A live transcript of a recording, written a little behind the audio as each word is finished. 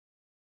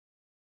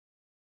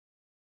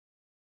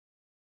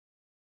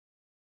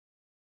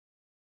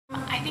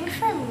think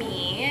for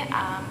me,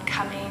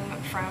 coming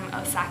from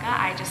Osaka,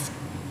 I just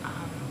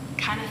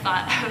kind of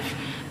thought of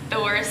the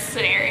worst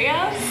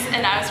scenarios,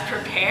 and I was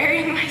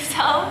preparing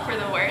myself for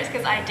the worst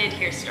because I did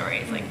hear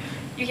stories. Like,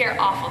 you hear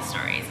awful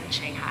stories in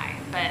Shanghai,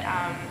 but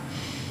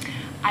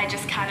I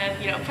just kind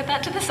of, put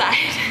that to the side,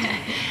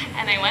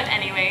 and I went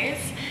anyways.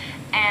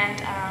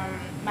 And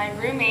my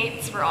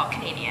roommates were all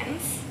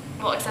Canadians,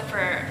 well, except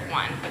for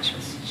one,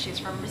 she's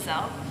from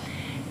Brazil.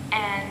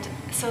 And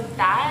so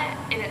that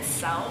in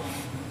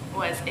itself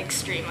was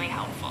extremely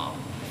helpful.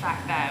 The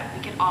fact that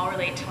we could all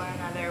relate to one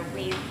another,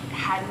 we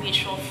had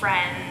mutual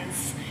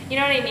friends, you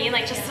know what I mean?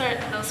 Like just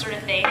those sort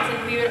of things,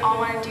 and we would all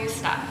want to do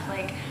stuff.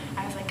 Like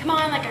I was like, come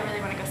on, like I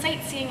really want to go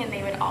sightseeing, and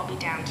they would all be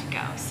down to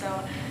go.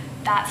 So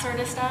that sort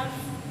of stuff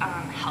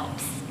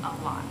helps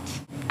a lot.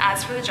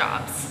 As for the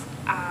jobs,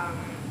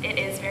 it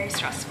is very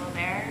stressful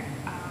there.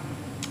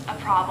 A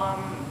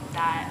problem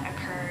that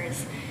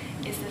occurs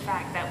is the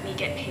fact that we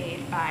get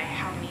paid by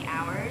how many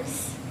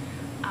hours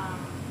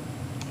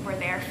we're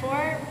there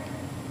for,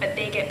 but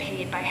they get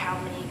paid by how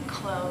many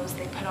clothes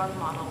they put on the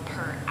model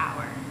per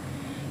hour.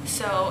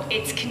 So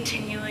it's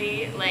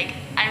continually like,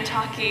 I'm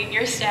talking,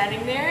 you're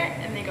standing there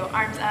and they go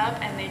arms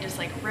up and they just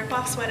like rip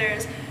off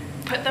sweaters,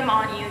 put them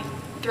on you,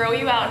 throw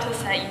you out to the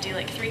set, you do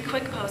like 3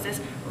 quick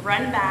poses,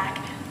 run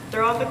back,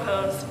 throw off the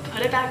clothes,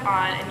 put it back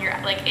on, and you're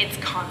like, it's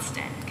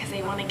constant because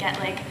they want to get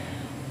like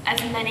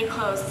as many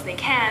clothes as they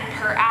can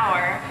per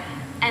hour,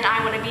 and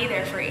I want to be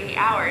there for 8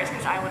 hours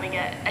because I want to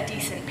get a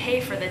decent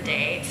pay for the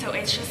day. So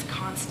it's just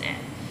constant,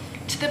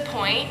 to the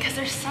point, because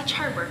there's such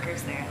hard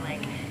workers there,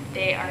 like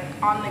they are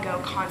on the go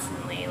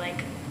constantly,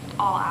 like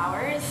all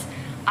hours.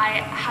 I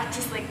had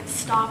to like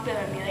stop them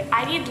and be like,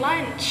 I need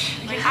lunch,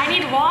 like I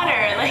need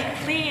water, like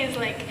please,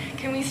 like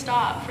can we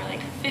stop for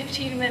like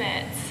 15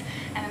 minutes?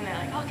 And then they're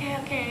like,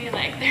 okay,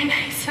 like they're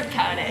nice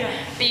about it.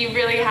 Yeah. But you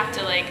really have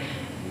to like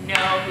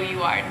know who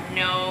you are,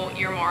 know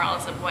your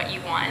morals of what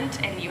you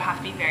want, and you have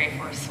to be very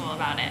forceful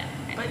about it.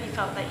 But you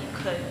felt that you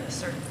could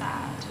assert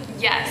that?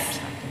 Yes,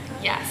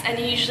 and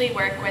you usually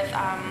work with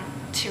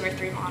 2 or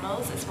 3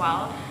 models as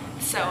well.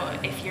 So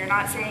if you're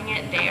not saying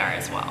it, they are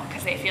as well,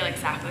 because they feel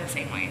exactly the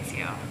same way as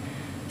you.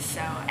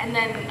 So, and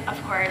then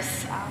of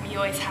course, you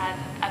always had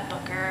a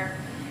booker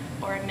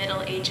or a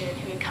middle agent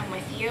who would come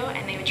with you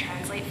and they would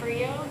translate for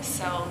you.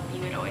 So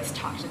you would always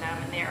talk to them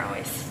and they're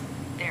always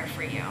there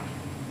for you.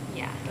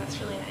 Yeah. That's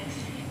really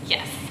nice.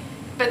 Yes.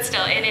 But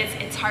still,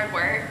 it's hard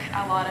work.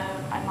 A lot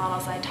of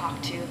models I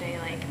talk to,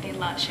 they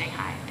love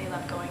Shanghai. They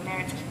love going there.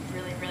 It's a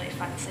really, really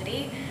fun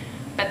city.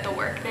 But the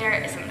work there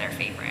isn't their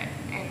favorite,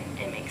 and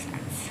it makes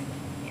sense.